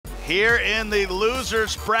here in the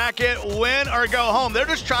losers bracket, win or go home. They're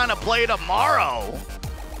just trying to play tomorrow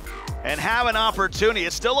and have an opportunity.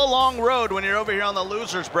 It's still a long road when you're over here on the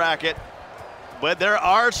losers bracket, but there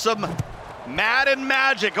are some Madden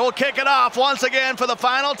magic. We'll kick it off once again for the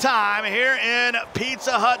final time here in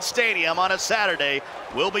Pizza Hut Stadium on a Saturday.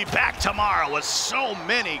 We'll be back tomorrow with so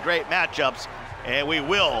many great matchups, and we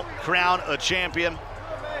will crown a champion.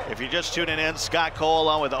 If you're just tuning in, Scott Cole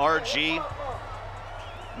along with RG.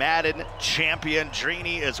 Madden champion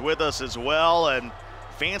Drini is with us as well, and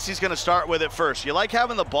Fancy's going to start with it first. You like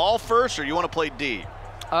having the ball first, or you want to play D?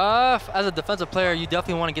 As a defensive player, you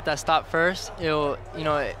definitely want to get that stop first. It'll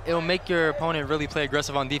make your opponent really play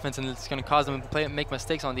aggressive on defense, and it's going to cause them to make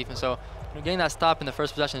mistakes on defense. So, getting that stop in the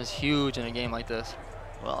first possession is huge in a game like this.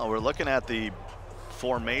 Well, we're looking at the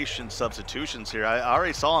formation substitutions here. I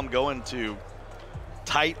already saw him go into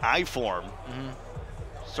tight I form.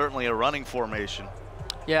 Certainly a running formation.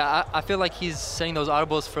 Yeah, I feel like he's setting those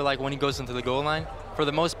audibles for like when he goes into the goal line. For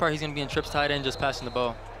the most part, he's going to be in trips tight end, just passing the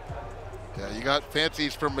ball. Yeah, you got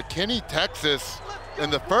Fancy's from McKinney, Texas,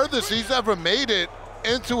 and the furthest he's ever made it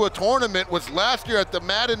into a tournament was last year at the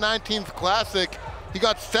Madden 19th Classic. He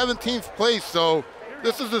got 17th place, so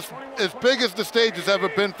this is as big as the stage has ever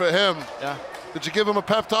been for him. Yeah. Did you give him a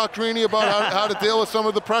pep talk, Drini, about how to deal with some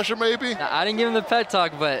of the pressure, maybe? I didn't give him the pep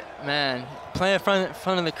talk, but, man, playing in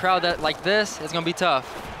front of the crowd like this, it's going to be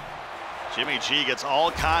tough. Jimmy G gets all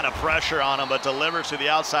kind of pressure on him, but delivers to the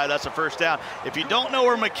outside. That's a first down. If you don't know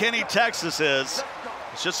where McKinney, Texas is,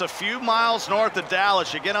 it's just a few miles north of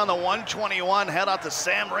Dallas. You get on the 121, head out to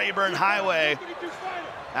Sam Rayburn Highway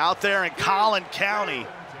out there in Collin County.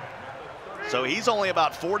 So he's only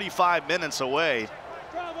about 45 minutes away.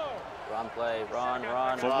 Run play,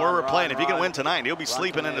 run. From where we're playing. If he can win tonight, he'll be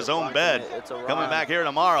sleeping in his own bed. Coming back here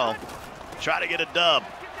tomorrow, try to get a dub.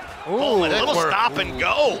 Ooh, a little stop and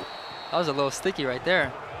go. That was a little sticky right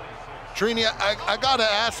there. Trini, I got to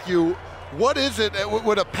ask you, what is it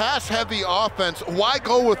with a pass-heavy offense? Why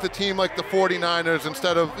go with a team like the 49ers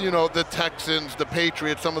instead of, the Texans, the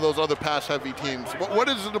Patriots, some of those other pass-heavy teams? What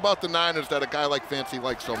is it about the Niners that a guy like Fancy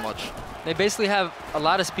likes so much? They basically have a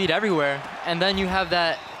lot of speed everywhere, and then you have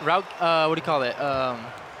that route, what do you call it?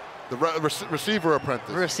 The receiver apprentice.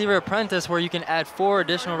 Receiver apprentice, where you can add 4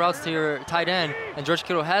 additional routes to your tight end, and George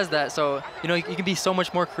Kittle has that. So, you can be so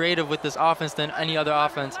much more creative with this offense than any other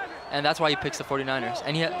offense, and that's why he picks the 49ers.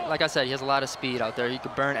 And like I said, he has a lot of speed out there. He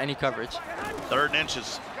could burn any coverage. 3rd and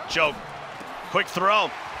inches. Joke. Quick throw.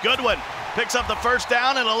 Goodwin picks up the first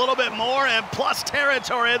down and a little bit more, and plus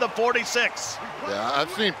territory at the 46. Yeah, I've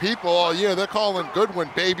seen people all year. They're calling Goodwin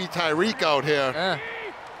Baby Tyreek out here. Yeah.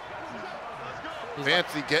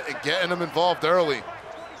 Fancy getting him involved early.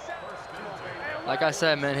 Like I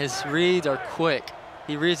said, man, his reads are quick.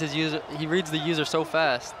 He reads the user so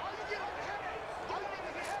fast.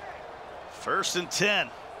 1st and 10.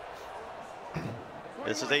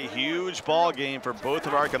 This is a huge ball game for both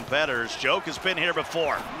of our competitors. Joke has been here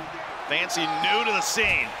before. Fancy new to the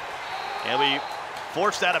scene. He'll be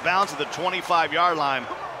forced out of bounds at the 25-yard line.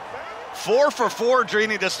 4 for 4,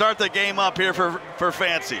 Drini, to start the game up here for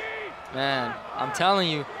Fancy. Man, I'm telling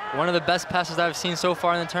you, one of the best passes I've seen so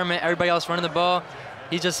far in the tournament. Everybody else running the ball.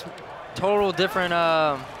 He's just total different,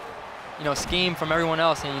 scheme from everyone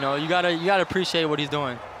else. And you gotta appreciate what he's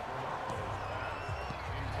doing.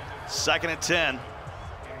 2nd and 10.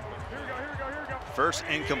 First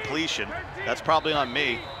incompletion. That's probably on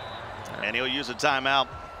me. And he'll use a timeout.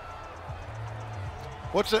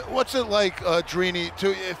 What's it like, Drini,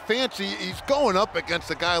 Fancy, he's going up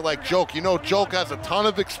against a guy like Joke. Joke has a ton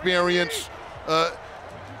of experience.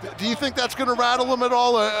 Do you think that's going to rattle him at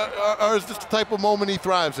all, or is this the type of moment he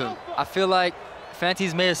thrives in? I feel like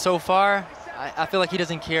Fancy's made it so far. I feel like he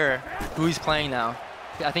doesn't care who he's playing now.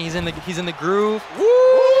 I think he's in the groove.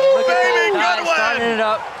 Woo, Look baby, at good one. Starting it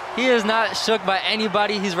up. He is not shook by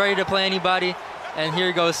anybody. He's ready to play anybody. And here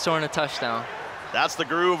he goes, scoring a touchdown. That's the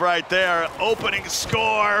groove right there. Opening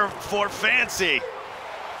score for Fancy.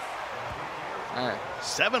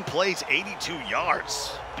 7 plays, 82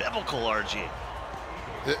 yards. Biblical, RG.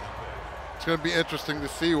 It's going to be interesting to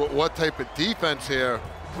see what type of defense here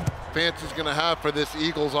Fancy's going to have for this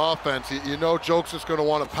Eagles offense. Joke's just going to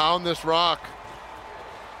want to pound this rock.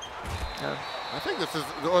 Yeah. I think this is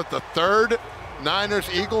the 3rd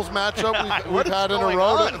Niners-Eagles matchup we've had in a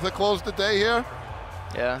row to close the day here.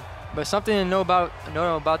 Yeah. But something to know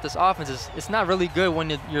about this offense is it's not really good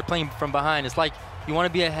when you're playing from behind. It's like you want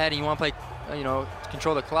to be ahead and you want to play,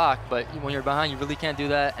 control the clock. But when you're behind, you really can't do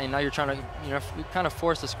that. And now you're trying to, you're kind of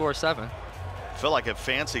forced to score 7. I feel like if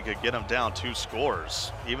Fancy could get him down 2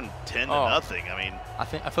 scores, even 10 to nothing, I mean. I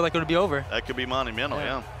feel like it would be over. That could be monumental,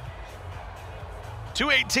 yeah.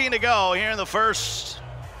 2:18 to go here in the first.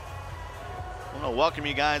 I want to welcome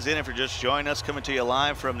you guys in if you're just joining us, coming to you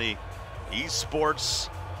live from the Esports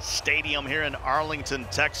Stadium here in Arlington,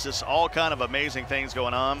 Texas. All kind of amazing things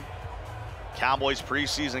going on. Cowboys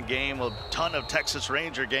preseason game, a ton of Texas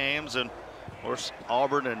Ranger games, and of course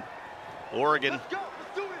Auburn and Oregon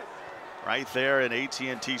right there in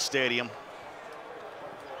AT&T Stadium.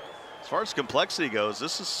 As far as complexity goes,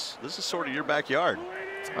 this is sort of your backyard.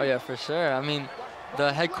 Oh yeah, for sure. I mean,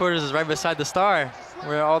 the headquarters is right beside the Star,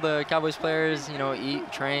 where all the Cowboys players, you know,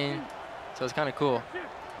 eat, train. So it's kind of cool.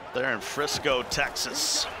 They're in Frisco,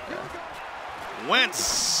 Texas. Yeah.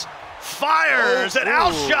 Wentz fires an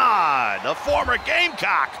Alshon, the former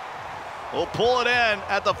Gamecock, will pull it in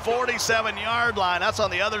at the 47-yard line. That's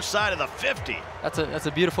on the other side of the 50. That's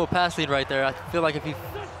a beautiful pass lead right there. I feel like if he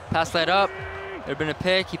passed that up, there'd have been a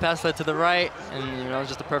pick. He passed that to the right, and you know, it was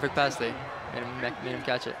just a perfect pass lead. Made him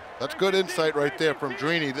catch it. That's good insight right there from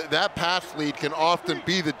Drini. That pass lead can often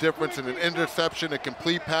be the difference in an interception, a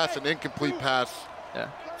complete pass, an incomplete pass. Yeah.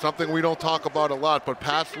 Something we don't talk about a lot, but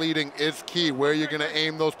pass leading is key. Where you're going to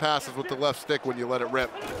aim those passes with the left stick when you let it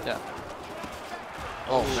rip. Yeah.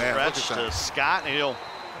 Oh, man, stretch to Scott, and he'll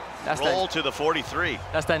roll to the 43.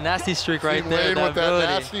 That's that nasty streak right there. With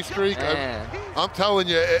that nasty streak. I'm telling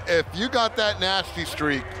you, if you got that nasty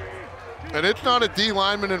streak, and it's not a D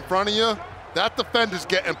lineman in front of you, that defender's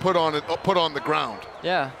getting put on the ground.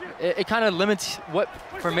 Yeah, it kind of limits what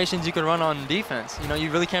formations you can run on defense. You know,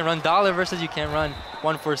 you really can't run dollar versus you can't run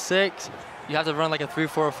 1-4-6. You have to run like a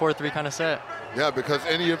 3-4-4-3 kind of set. Yeah, because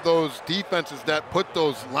any of those defenses that put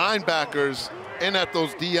those linebackers in at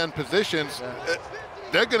those DN positions,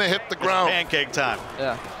 they're going to hit the ground. It's pancake time.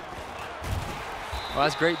 Yeah. Well,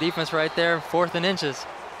 that's great defense right there. 4th and inches.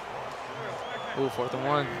 Ooh, 4th and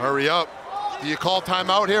 1. Hurry up. Do you call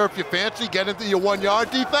timeout here if you fancy? Get into your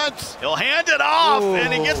 1-yard defense? He'll hand it off,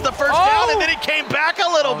 and he gets the first down, and then he came back a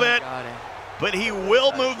little bit. But he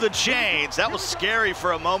will move the chains. That was scary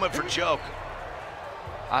for a moment for Joke.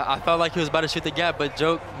 I felt like he was about to shoot the gap, but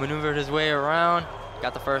Joke maneuvered his way around,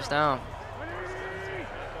 got the first down.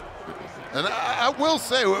 And I will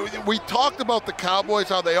say, we talked about the Cowboys,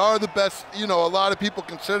 how they are the best. You know, a lot of people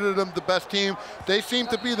consider them the best team. They seem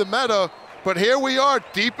to be the meta. But here we are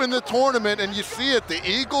deep in the tournament, and you see it, the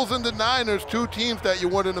Eagles and the Niners, 2 teams that you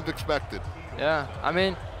wouldn't have expected. Yeah, I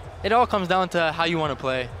mean, it all comes down to how you want to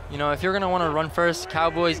play. You know, if you're going to want to run first,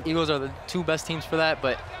 Cowboys, Eagles are the 2 best teams for that.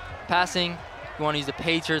 But passing, you want to use the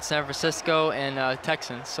Patriots, San Francisco, and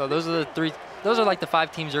Texans. So those are the 3. Those are like the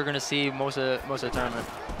 5 teams you're going to see most of the tournament.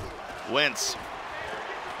 Wentz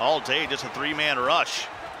all day, just a 3-man rush.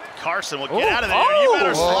 Carson will get out of there. You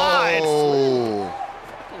better slide.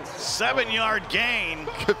 7-yard gain.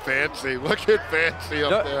 Look at Fancy. Look at Fancy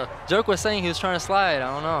up there. Joke was saying he was trying to slide.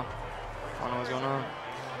 I don't know what's going on.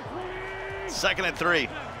 2nd and 3.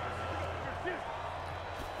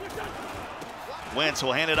 Wentz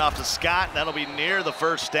will hand it off to Scott. That'll be near the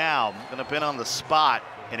first down. Going to pin on the spot,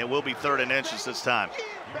 and it will be 3rd and inches this time.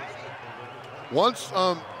 One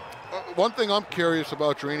thing I'm curious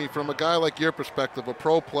about, Drini, from a guy like your perspective, a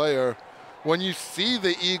pro player, when you see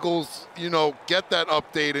the Eagles, you know, get that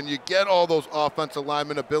update and you get all those offensive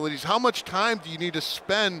lineman abilities, how much time do you need to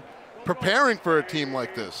spend preparing for a team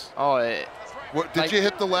like this? Did you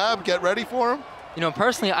hit the lab, get ready for them? You know,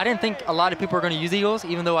 personally, I didn't think a lot of people were going to use the Eagles,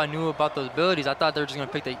 even though I knew about those abilities. I thought they were just going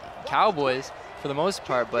to pick the Cowboys for the most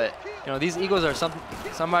part. But, you know, these Eagles are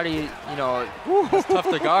somebody, you know, that's tough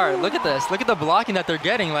to guard. Look at this. Look at the blocking that they're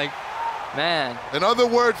getting. Like, man. In other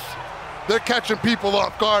words, they're catching people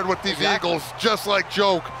off guard with these Eagles, just like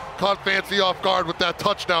Joke caught Fancy off guard with that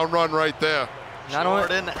touchdown run right there.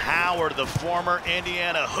 Jordan Howard, the former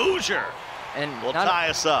Indiana Hoosier, will tie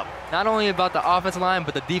us up. Not only about the offensive line,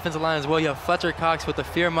 but the defensive line as well. You have Fletcher Cox with the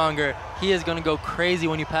fearmonger. He is going to go crazy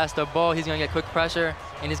when you pass the ball. He's going to get quick pressure,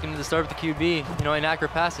 and he's going to disturb the QB, you know,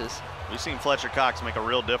 inaccurate passes. We've seen Fletcher Cox make a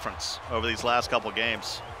real difference over these last couple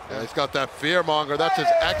games. Yeah, he's got that fearmonger. That's his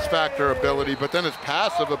X-factor ability, but then his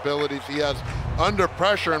passive abilities, he has under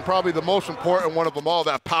pressure, and probably the most important one of them all,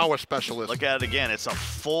 that power specialist. Look at it again. It's a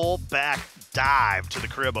full back dive to the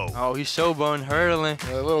cribbo. Oh, he's showbone hurdling.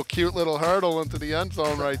 A little cute little hurdle into the end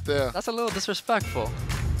zone right there. That's a little disrespectful.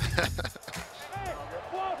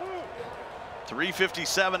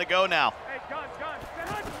 3:57 to go now.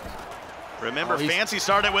 Remember, Fancy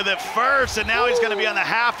started with it first, and now he's going to be on the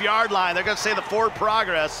half-yard line. They're going to say the forward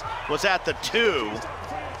progress was at the 2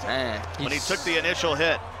 when he took the initial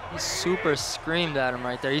hit. He super screamed at him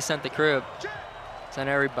right there. He sent the crib. Sent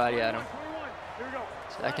everybody at him.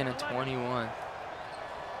 2nd and 21.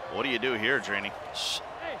 What do you do here, Drini?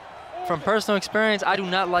 From personal experience, I do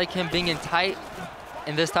not like him being in tight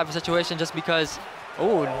in this type of situation just because,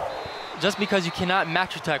 you cannot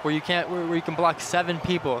match attack where you can block 7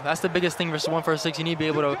 people. That's the biggest thing versus 1-4-6. You need to be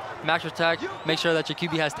able to match attack, make sure that your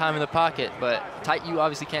QB has time in the pocket. But tight, you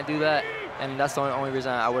obviously can't do that, and that's the only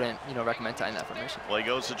reason I wouldn't, recommend tight in that formation. Well, he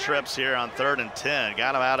goes to trips here on 3rd and 10.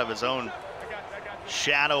 Got him out of his own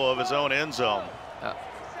shadow of his own end zone.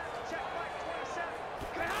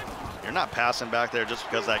 You're not passing back there just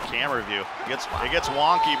because that camera view. It gets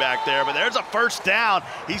wonky back there, but there's a first down.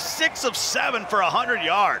 He's 6 of 7 for 100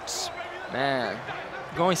 yards. Man,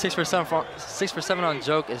 going 6 for 7 on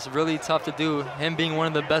Joke is really tough to do. Him being one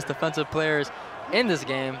of the best defensive players in this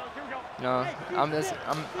game,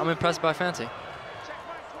 I'm impressed by Fancy.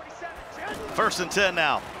 1st and 10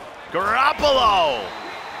 now. Garoppolo.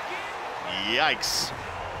 Yikes.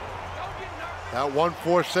 That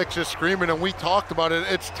 1-4-6 is screaming, and we talked about it.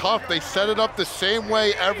 It's tough. They set it up the same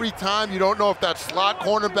way every time. You don't know if that slot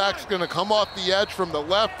cornerback's going to come off the edge from the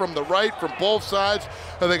left, from the right, from both sides.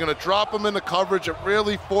 Are they going to drop him in the coverage? It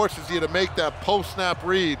really forces you to make that post-snap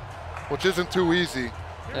read, which isn't too easy.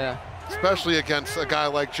 Yeah. Especially against a guy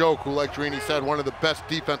like Joke, who, like Drini said, one of the best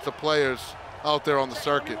defensive players out there on the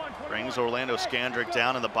circuit. Brings Orlando Scandrick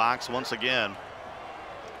down in the box once again.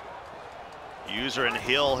 User and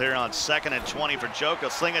Hill here on 2nd and 20 for Joke. He'll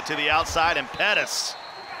sling it to the outside, and Pettis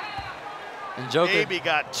maybe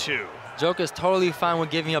got 2. Joke is totally fine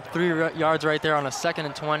with giving up 3 yards right there on a 2nd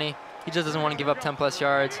and 20. He just doesn't want to give up 10+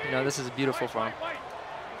 yards. This is beautiful for him.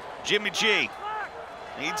 Jimmy G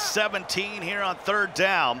needs 17 here on 3rd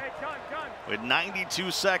down with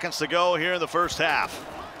 92 seconds to go here in the first half.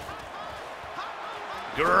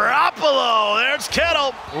 Garoppolo, there's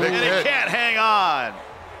Kittle, and he can't hang on.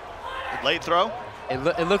 Late throw?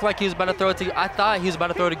 It looked like he was about to throw it to. I thought he was about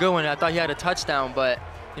to throw it to good one. I thought he had a touchdown, but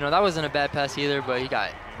that wasn't a bad pass either. But he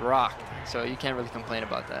got rocked, so you can't really complain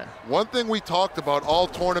about that. One thing we talked about all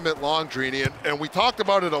tournament long, Drini, and we talked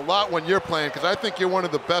about it a lot when you're playing, because I think you're one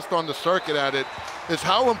of the best on the circuit at it, is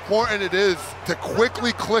how important it is to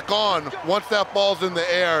quickly click on once that ball's in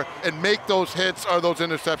the air and make those hits or those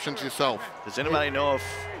interceptions yourself. Does anybody know if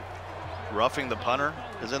roughing the punter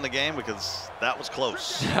is in the game? Because that was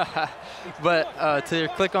close. But to your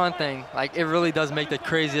click on thing, it really does make the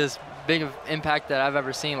craziest big of impact that I've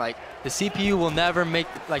ever seen. The CPU will never make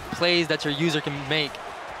plays that your user can make,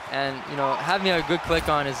 and having a good click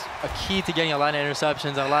on is a key to getting a lot of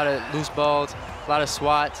interceptions, a lot of loose balls, a lot of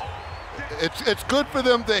swats. It's good for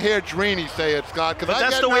them to hear Drini say it, Scott, because I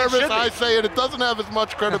get nervous, I say it. It doesn't have as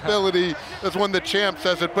much credibility as when the champ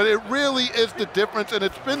says it, but it really is the difference, and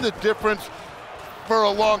it's been the difference for a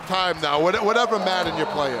long time now, whatever Madden you're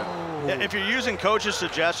playing. Yeah, if you're using coaches'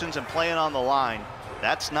 suggestions and playing on the line,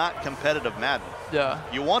 that's not competitive Madden. Yeah.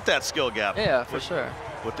 You want that skill gap. Yeah, for sure.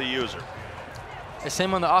 With the user. The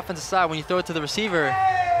same on the offensive side. When you throw it to the receiver,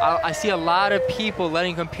 I see a lot of people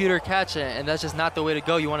letting computer catch it, and that's just not the way to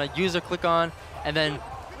go. You want to user click on and then,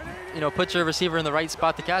 put your receiver in the right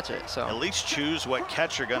spot to catch it. So at least choose what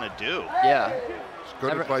catch you're going to do. Yeah. It's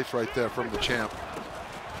good advice right there from the champ.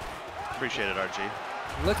 Appreciate it, RG.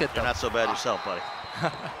 Look at that. You're not so bad yourself, buddy.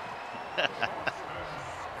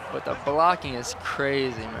 But the blocking is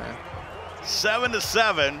crazy, man.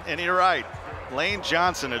 7-7, and you're right. Lane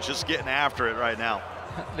Johnson is just getting after it right now.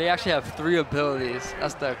 They actually have 3 abilities.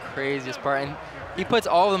 That's the craziest part. And he puts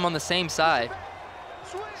all of them on the same side.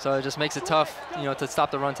 So it just makes it tough, to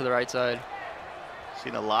stop the run to the right side.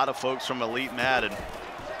 Seen a lot of folks from Elite Madden.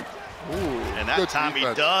 Ooh, and that time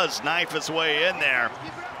defense. He does knife his way in there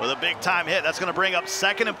with a big time hit. That's going to bring up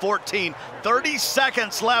 2nd and 14. 30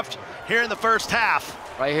 seconds left here in the first half.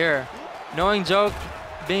 Right here. Knowing Joke,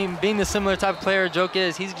 being the similar type of player Joke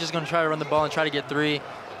is, he's just going to try to run the ball and try to get 3. He's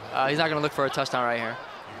not going to look for a touchdown right here.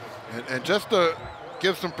 And just to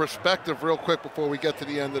give some perspective real quick before we get to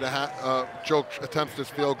the end of the half, Joke attempts this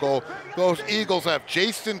field goal. Those Eagles have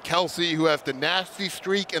Jason Kelsey, who has the nasty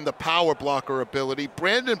streak and the power blocker ability.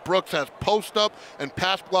 Brandon Brooks has post up and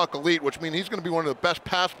pass block elite, which means he's going to be one of the best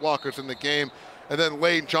pass blockers in the game. And then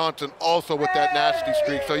Lane Johnson also with that nasty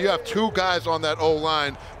streak. So you have 2 guys on that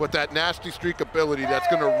O-line with that nasty streak ability that's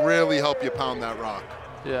going to really help you pound that rock.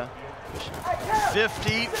 Yeah.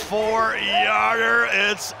 54-yarder,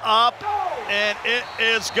 it's up, and it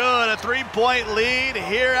is good. A 3-point lead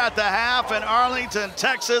here at the half in Arlington,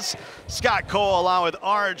 Texas. Scott Cole along with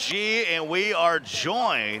RG, and we are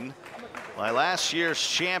joined by last year's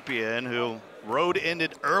champion, who road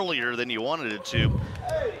ended earlier than you wanted it to.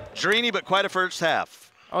 Drini, but quite a first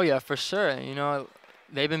half. Oh yeah, for sure.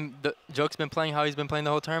 Joke's been playing how he's been playing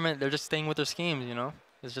the whole tournament. They're just staying with their schemes,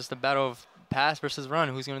 It's just a battle of pass versus run.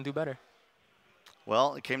 Who's going to do better?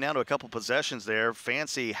 Well, it came down to a couple possessions there.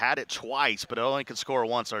 Fancy had it twice, but it only could score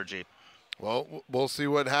once, RG. Well, we'll see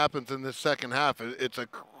what happens in the second half. It's a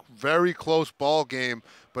very close ball game,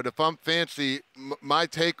 but if I'm Fancy, my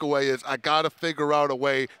takeaway is I got to figure out a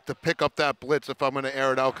way to pick up that blitz if I'm going to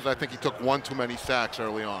air it out, because I think he took one too many sacks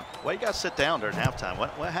early on. Why you got to sit down during halftime?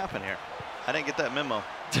 What happened here? I didn't get that memo.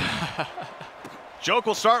 Joke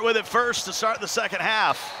will start with it first to start the second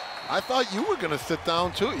half. I thought you were going to sit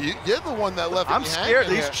down, too. You're the one that left I'm me scared.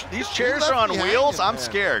 hanging These chairs are on wheels. I'm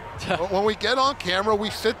scared. When we get on camera, we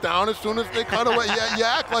sit down as soon as they cut away. You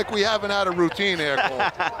act like we haven't had a routine here, Cole.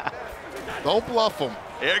 Don't bluff them.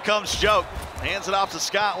 Here comes Joke. Hands it off to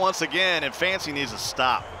Scott once again, and Fancy needs to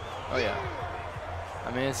stop. Oh, yeah.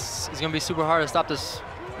 I mean, it's going to be super hard to stop this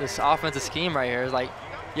offensive scheme right here. It's like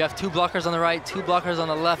you have 2 blockers on the right, 2 blockers on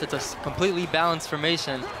the left. It's a completely balanced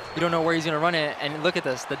formation. You don't know where he's going to run it. And look at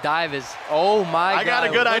this. The dive is, oh, my God. I got a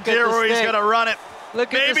good idea where he's going to run it.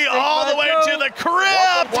 Look at maybe all the way to the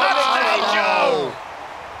crib. Touchdown, Joe.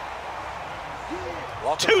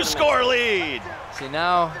 2-score lead. See,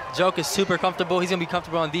 now Joke is super comfortable. He's going to be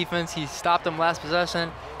comfortable on defense. He stopped him last possession,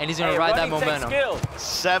 and he's going to ride that momentum.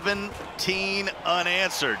 17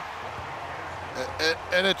 unanswered.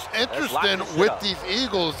 And it's interesting with these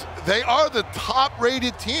Eagles, they are the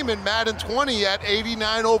top-rated team in Madden 20 at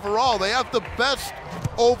 89 overall. They have the best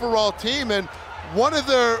overall team, and one of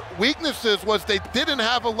their weaknesses was they didn't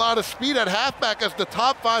have a lot of speed at halfback, as the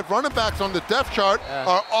top 5 running backs on the depth chart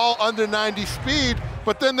are all under 90 speed.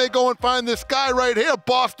 But then they go and find this guy right here,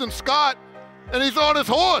 Boston Scott, and he's on his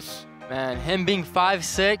horse. Man, him being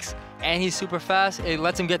 5'6", and he's super fast, it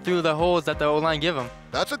lets him get through the holes that the O-line give him.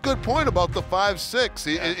 That's a good point about the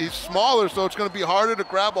 5'6". He's smaller, so it's going to be harder to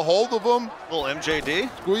grab a hold of him. A little MJD.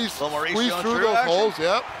 Squeeze through those holes,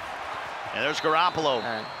 yep. And there's Garoppolo.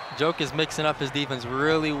 Man, Joke is mixing up his defense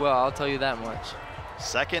really well, I'll tell you that much.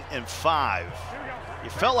 2nd and 5. You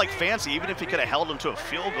felt like Fancy, even if he could have held him to a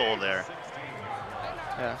field goal there.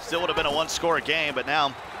 Yeah. Still would have been a 1-score game, but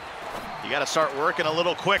now you got to start working a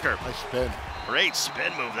little quicker. Nice spin. Great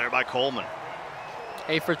spin move there by Coleman.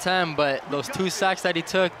 8 for 10, but those 2 sacks that he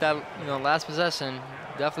took that last possession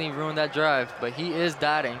definitely ruined that drive. But he is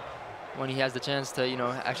dotting when he has the chance to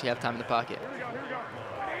actually have time in the pocket.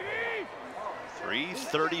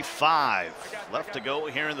 3:35 left to go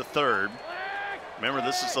here in the third. Remember,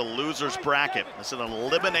 this is a loser's bracket. This is an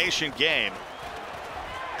elimination game.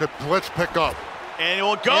 Good blitz pickup. And he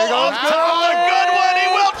will go off top. A good one. He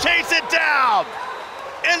will chase it down.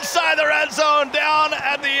 Inside the red zone, down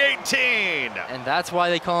at the 18. And that's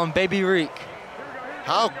why they call him Baby Reek.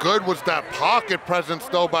 How good was that pocket presence,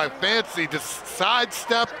 though, by Fancy? Just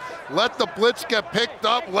sidestep, let the blitz get picked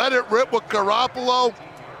up, let it rip with Garoppolo.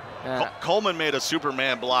 Yeah. Coleman made a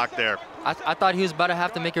Superman block there. I thought he was about to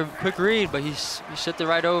have to make a quick read, but he shipped it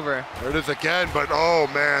right over. There it is again, but oh,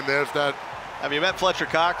 man, there's that. Have you met Fletcher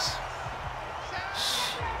Cox?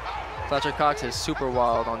 Fletcher Cox is super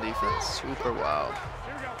wild on defense, super wild.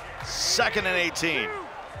 2nd and 18. You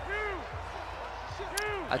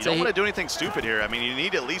don't want to do anything stupid here. I mean, you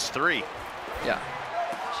need at least 3. Yeah.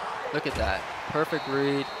 Look at that. Perfect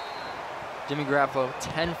read. Jimmy Garoppolo,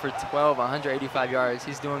 10 for 12, 185 yards.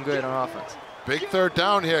 He's doing good on offense. Big 3rd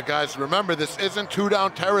down here, guys. Remember, this isn't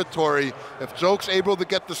 2-down territory. If Joke's able to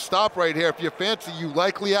get the stop right here, if you're Fancy, you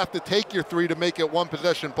likely have to take your 3 to make it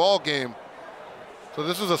 1-possession ball game. So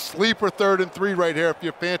this is a sleeper 3rd and 3 right here. If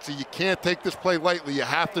you're Fancy, you can't take this play lightly. You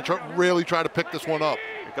have to really try to pick this one up.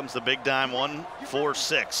 Here comes the big dime,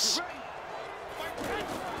 1-4-6.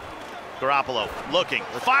 Garoppolo looking,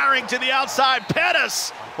 firing to the outside.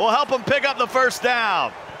 Pettis will help him pick up the 1st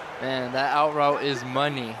down. Man, that out route is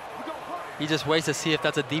money. He just waits to see if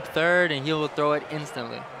that's a deep 3rd, and he will throw it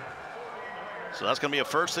instantly. So that's going to be a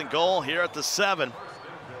 1st and goal here at the 7.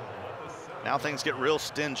 Now things get real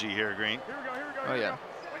stingy here, Green. Oh, yeah.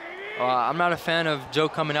 I'm not a fan of Joe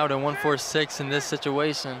coming out in 1-4-6 in this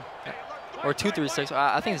situation. Or 2-3-6.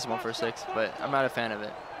 I think this is 1-4-6, but I'm not a fan of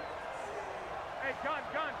it.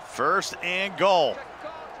 1st and goal.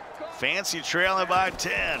 Fancy trailing by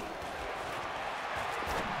 10.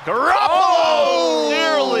 Garoppolo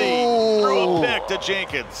nearly threw a pick to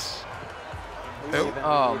Jenkins.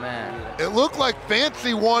 Oh, man. It looked like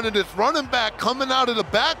Fancy wanted his running back coming out of the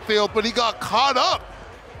backfield, but he got caught up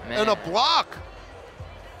in a block.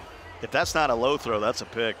 If that's not a low throw, that's a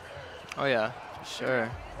pick. Oh, yeah, for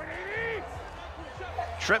sure.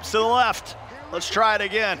 Trips to the left. Let's try it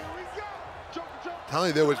again. Telling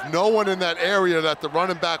you, there was no one in that area that the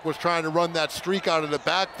running back was trying to run that streak out of the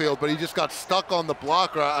backfield, but he just got stuck on the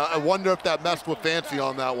blocker. I wonder if that messed with Fancy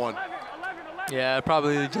on that one. Yeah, it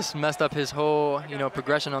probably just messed up his whole,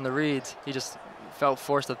 progression on the reads. He just felt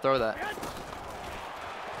forced to throw that.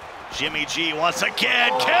 Jimmy G once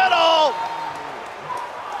again. Kittle!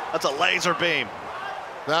 That's a laser beam.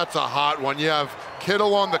 That's a hot one. You have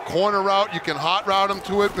Kittle on the corner route. You can hot route him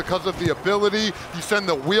to it because of the ability. You send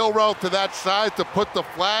the wheel route to that side to put the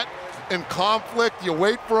flat in conflict. You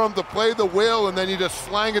wait for him to play the wheel, and then you just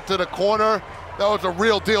slang it to the corner. That was a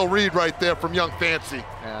real deal read right there from Young Fancy.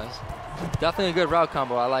 Yeah, it's definitely a good route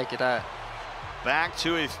combo. I like it. That. Back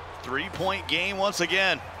to a 3-point game once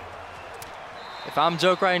again. If I'm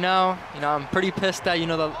Joke right now, I'm pretty pissed that,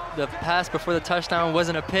 the pass before the touchdown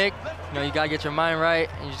wasn't a pick. You got to get your mind right,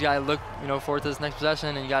 and you just got to look, forward to this next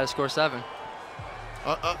possession, and you got to score 7.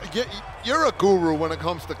 You're a guru when it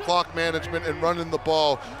comes to clock management and running the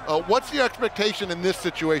ball. What's your expectation in this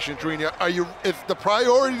situation, Trina? Is the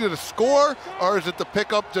priority to score, or is it to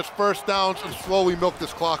pick up just first downs and slowly milk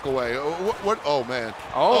this clock away? Oh, man.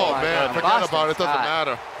 Oh man, God. forget about it. It doesn't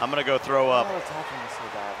matter. I'm going to go throw up.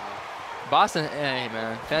 Boston, hey,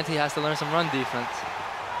 man. Fancy has to learn some run defense,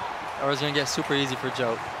 or it's going to get super easy for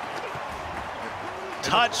Joke.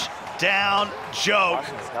 Touchdown, Joke.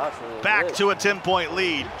 Back to a 10-point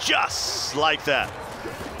lead, just like that.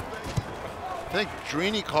 I think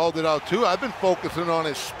Drini called it out too. I've been focusing on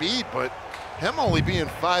his speed, but him only being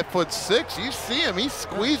 5'6", you see him, he's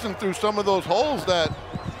squeezing through some of those holes that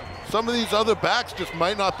some of these other backs just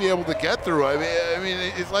might not be able to get through. I mean,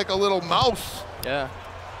 it's like a little mouse. Yeah.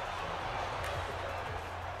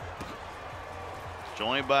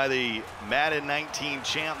 Joined by the Madden 19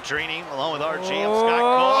 champ Drini, along with our champ Scott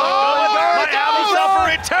Cole. Might have himself a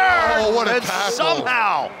return. Oh, what a and tackle.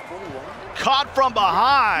 Somehow caught from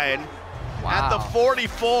behind at the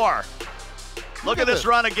 44. Look at this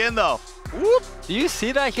run again, though. Whoop. Do you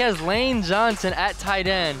see that? He has Lane Johnson at tight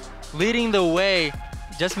end, leading the way,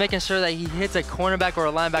 just making sure that he hits a cornerback or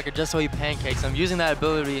a linebacker just so he pancakes him, using that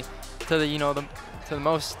ability to the, to the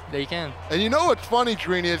most they can. And what's funny,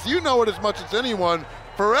 Trini, is you know it as much as anyone.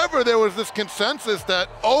 Forever there was this consensus that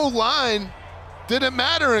O-line didn't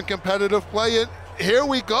matter in competitive play. And here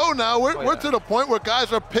we go now. We're to the point where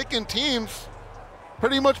guys are picking teams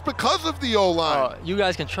pretty much because of the O-line. You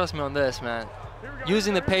guys can trust me on this, man.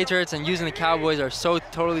 Using the Patriots and using the Cowboys are so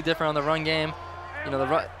totally different on the run game.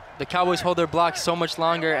 The Cowboys hold their blocks so much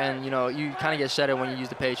longer, and you kind of get shedded when you use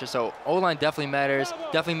the Patriots. So O-line definitely matters.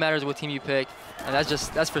 Definitely matters what team you pick, and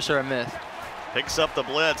that's for sure a myth. Picks up the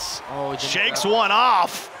blitz, oh, shakes one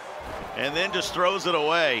off, and then just throws it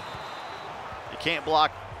away. You can't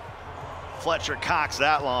block Fletcher Cox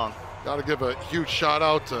that long. Got to give a huge shout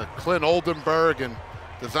out to Clint Oldenburg and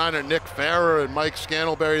designer Nick Farrer and Mike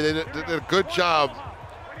Scantlebury. They did a good job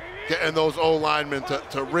getting those O-linemen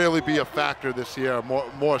to really be a factor this year,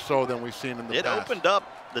 more so than we've seen in the past. It opened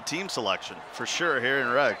up the team selection for sure here in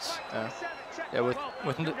Regs. Yeah,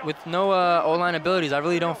 with no O-line abilities, I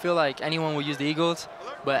really don't feel like anyone will use the Eagles.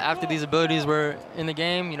 But after these abilities were in the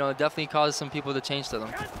game, it definitely caused some people to change to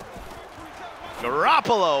them.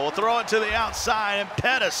 Garoppolo will throw it to the outside, and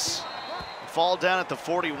Pettis fall down at the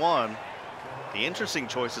 41. The interesting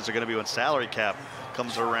choices are going to be when salary cap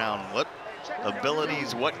comes around. What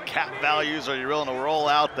abilities, what cap values are you willing to roll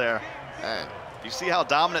out there? You see how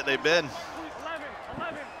dominant they've been.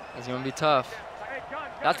 It's going to be tough.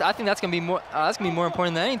 I think that's going to be more. That's going to be more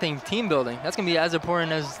important than anything. Team building. That's going to be as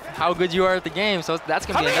important as how good you are at the game. So that's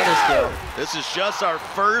going to be another skill. This is just our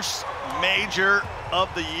first major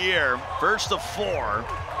of the year, first of 4,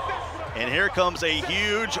 and here comes a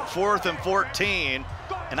huge 4th and 14.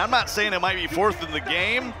 And I'm not saying it might be 4th in the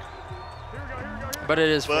game, but it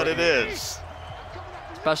is. But it is.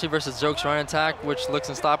 Especially versus Joke's run attack, which looks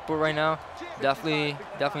unstoppable right now. Definitely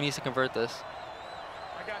needs to convert this.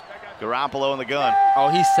 Garoppolo in the gun. Oh,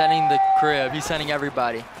 he's setting the crib. He's setting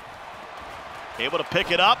everybody. Able to pick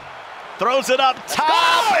it up. Throws it up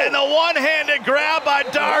top, and the one-handed grab by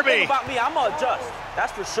Darby. About me, I'm gonna adjust.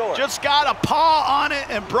 That's for sure. Just got a paw on it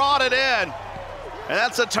and brought it in, and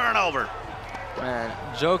that's a turnover. Man,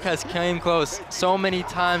 Joke has came close so many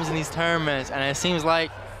times in these tournaments, and it seems like,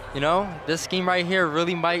 this scheme right here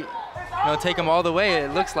really might, take him all the way.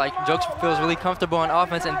 It looks like Joke feels really comfortable on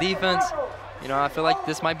offense and defense. I feel like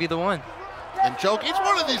this might be the one. And Joke, he's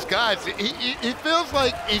one of these guys. He feels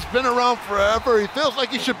like he's been around forever. He feels like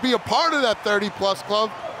he should be a part of that 30-plus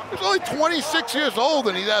club. He's only 26 years old,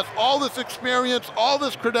 and he has all this experience, all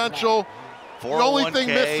this credential. The only thing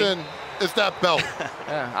missing is that belt.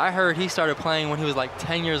 Yeah, I heard he started playing when he was like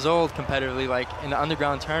 10 years old competitively, like in the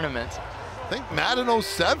underground tournaments. I think Madden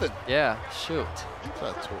 07. Yeah, shoot.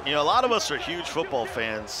 A lot of us are huge football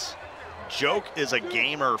fans. Joke is a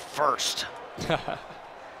gamer first.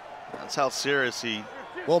 That's how serious he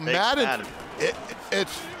Well, Madden.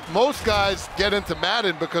 It's most guys get into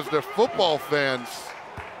Madden because they're football fans.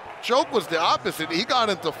 Joke was the opposite. He got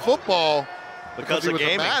into football because he was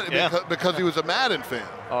a Madden, because he was a Madden fan.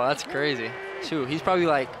 Oh, that's crazy. Shoot, he's probably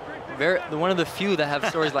like one of the few that have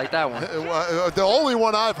stories like that one. The only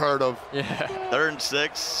one I've heard of. Yeah. 3rd and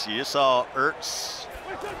 6. You saw Ertz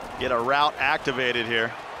get a route activated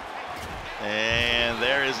here. And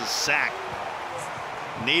there is a sack.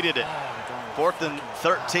 Needed it. 4th and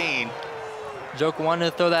 13. Joke wanted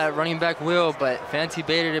to throw that running back wheel, but Fancy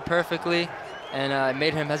baited it perfectly, and it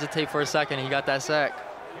made him hesitate for a second. He got that sack.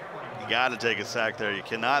 You got to take a sack there. You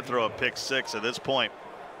cannot throw a pick 6 at this point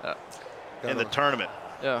in the tournament.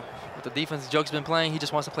 Yeah, with the defense Joke's been playing, he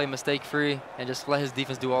just wants to play mistake-free and just let his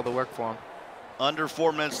defense do all the work for him. Under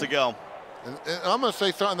 4 minutes to go. And I'm going to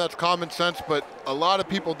say something that's common sense, but a lot of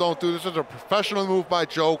people don't do this. This is a professional move by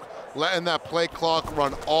Joke, letting that play clock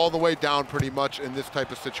run all the way down pretty much in this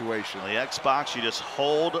type of situation. The Xbox, you just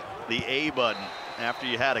hold the A button after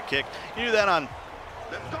you had a kick. You do that on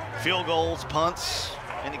field goals, punts,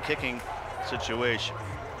 any kicking situation.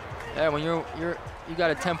 Yeah, when you got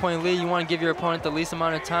a 10-point lead, you want to give your opponent the least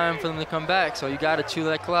amount of time for them to come back, so you got to chew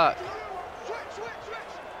that clock.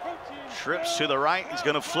 Trips to the right. He's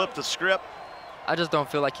going to flip the script. I just don't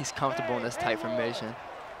feel like he's comfortable in this tight formation.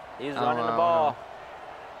 He's running the ball.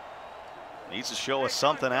 Needs to show us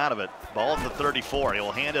something out of it. Ball at the 34.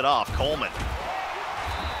 He'll hand it off. Coleman.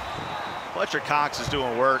 Fletcher Cox is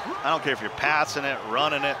doing work. I don't care if you're passing it,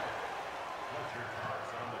 running it.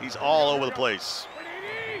 He's all over the place.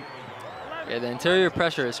 Yeah, the interior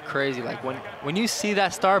pressure is crazy. Like when you see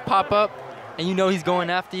that star pop up and you know he's going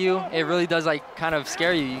after you, it really does like kind of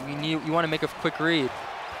scare you. You want to make a quick read.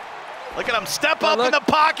 Look at him step up in the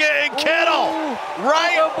pocket, and Kittle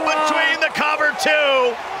right between the cover 2.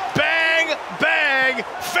 Bang, bang,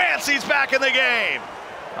 Fancy's back in the game.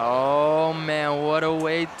 Oh man, what a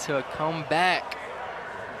way to come back.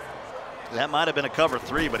 That might have been a cover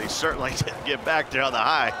 3, but he certainly didn't get back there on the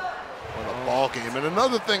high. What a ball game. And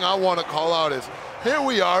another thing I want to call out is, here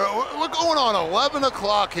we are, we're going on 11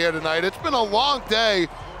 o'clock here tonight. It's been a long day,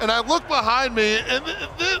 and I look behind me, and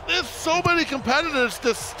there's so many competitors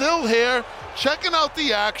that's still here, checking out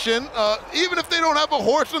the action. Even if they don't have a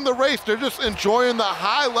horse in the race, they're just enjoying the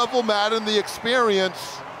high-level Madden, the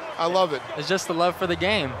experience. I love it. It's just the love for the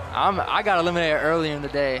game. I got eliminated earlier in the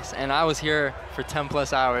day, and I was here for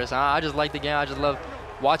 10+ hours. I just like the game. I just love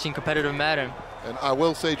watching competitive Madden. And I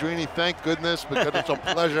will say, Drini, thank goodness, because it's a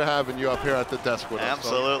pleasure having you up here at the desk with us.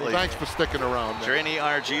 Absolutely. So thanks for sticking around. Drini,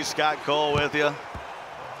 RG, Scott Cole with you.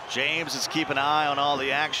 James is keeping an eye on all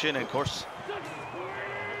the action. And of course,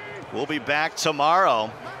 we'll be back tomorrow.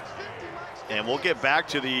 And we'll get back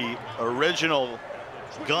to the original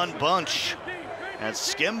gun bunch. And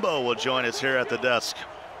Skimbo will join us here at the desk.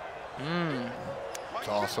 It's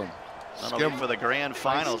awesome. That'll be for the grand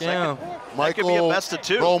finals. That Michael could be a best of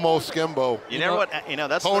 2. Romo Skimbo. You know what? You know,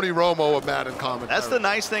 that's Tony Romo of Madden commentary. That's the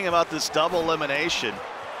nice thing about this double elimination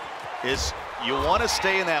is you want to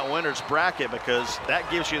stay in that winner's bracket, because that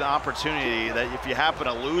gives you the opportunity that if you happen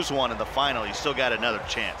to lose one in the final, you still got another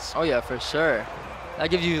chance. Oh yeah, for sure.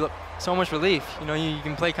 That gives you so much relief. You know, you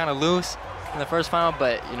can play kind of loose in the first final,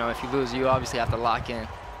 but you know, if you lose, you obviously have to lock in.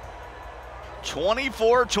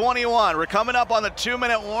 24-21. We're coming up on the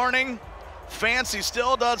 2-minute warning. Fancy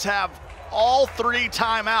still does have all 3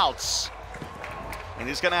 timeouts, and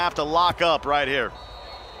he's going to have to lock up right here.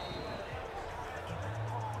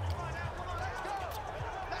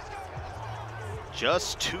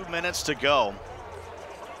 Just 2 minutes to go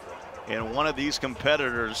in one of these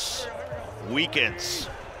competitors' weekends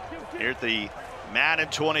here at the Madden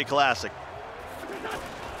 20 Classic.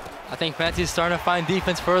 I think Fancy's starting to find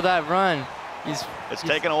defense for that run. It's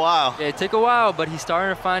taken a while. Yeah, it took a while, but he's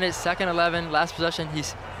starting to find it. 2nd 11, last possession,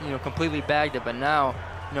 he's completely bagged it, but now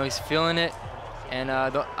he's feeling it. And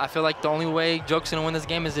I feel like the only way Joke's gonna win this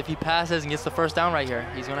game is if he passes and gets the first down right here.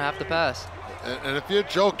 He's gonna have to pass. And if you're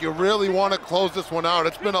Joke, you really want to close this one out.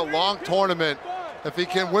 It's been a long tournament. If he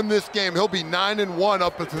can win this game, he'll be 9-1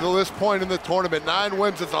 up until this point in the tournament. 9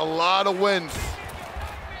 wins is a lot of wins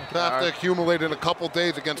to have to accumulate in a couple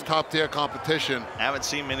days against top-tier competition. Haven't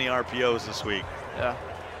seen many RPOs this week. Yeah.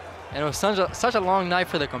 And it was such a long night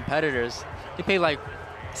for the competitors. They played like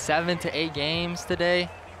 7 to 8 games today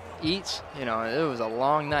each. You know, it was a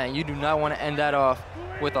long night. You do not want to end that off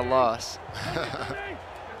with a loss.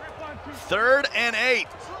 3rd and 8.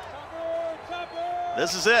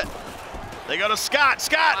 This is it. They go to Scott.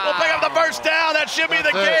 Scott will pick up the first down. That should be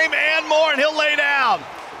the game and more, and he'll lay down.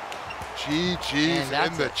 GG's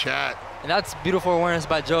in the chat. And that's beautiful awareness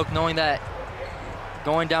by Joke, knowing that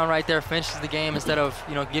going down right there finishes the game instead of,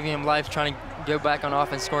 you know, giving him life, trying to go back on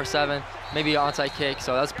offense, score 7, maybe an onside kick.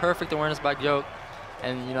 So that's perfect awareness by Joke,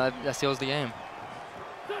 and, you know, that seals the game.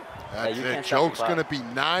 That's it. Joke's going to be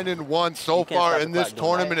 9-1 so far in this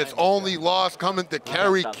tournament. His only loss coming to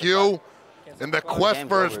Kerry Q, and the quest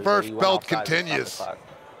for his first belt continues.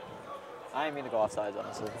 I didn't mean to go offsides,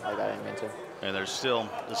 honestly. Like, I didn't mean to. And they're still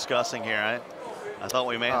discussing here. I thought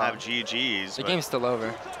we may have GGs. The game's still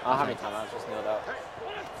over. I don't have any timeouts, just kneeled out.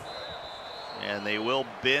 And they will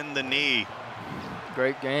bend the knee.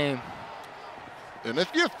 Great game. And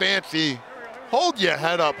if you're fancy, hold your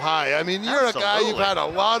head up high. I mean, you're a guy, you've had a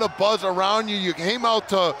lot of buzz around you. You came out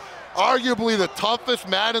to arguably the toughest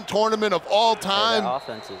Madden tournament of all time. Yeah,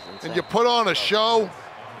 offense is insane. And you put on a show.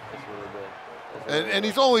 And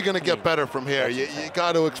he's only going to get better from here. You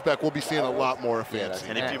got to expect we'll be seeing a lot more of Fancy.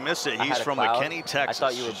 And if you missed it, he's from McKinney,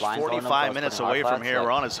 Texas. 45 minutes away from here.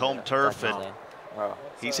 We're on his home turf, and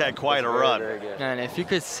he's had quite a run. And if you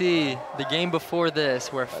could see the game before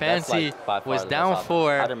this, where Fancy was down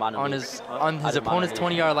 4 on his opponent's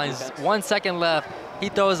 20-yard line, 1 second left, he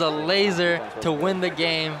throws a laser to win the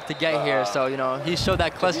game to get here. So, you know, he showed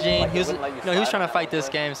that clutch gene. He was, you know, he was trying to fight this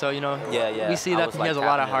game. So, you know, we see that he has a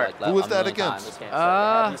lot of heart. Who was that against?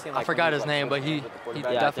 I forgot his name, but he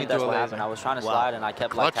definitely threw a laser. I was trying to slide, and I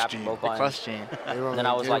kept like tapping both buttons. Clutch gene. And then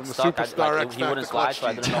I was like stuck. He wouldn't slide, so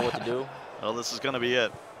I didn't know what to do. Well, this is going to be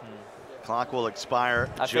it. Clock will expire.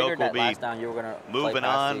 I Joke will be moving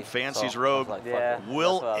on. Fancy's road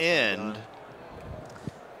will end.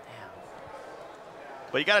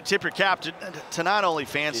 But you got to tip your cap to not only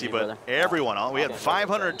Fancy, but everyone. We had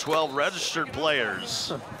 512 registered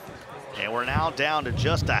players. And we're now down to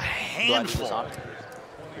just a handful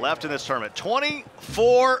left in this tournament.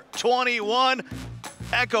 24-21.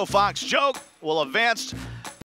 Echo Fox Joke will advance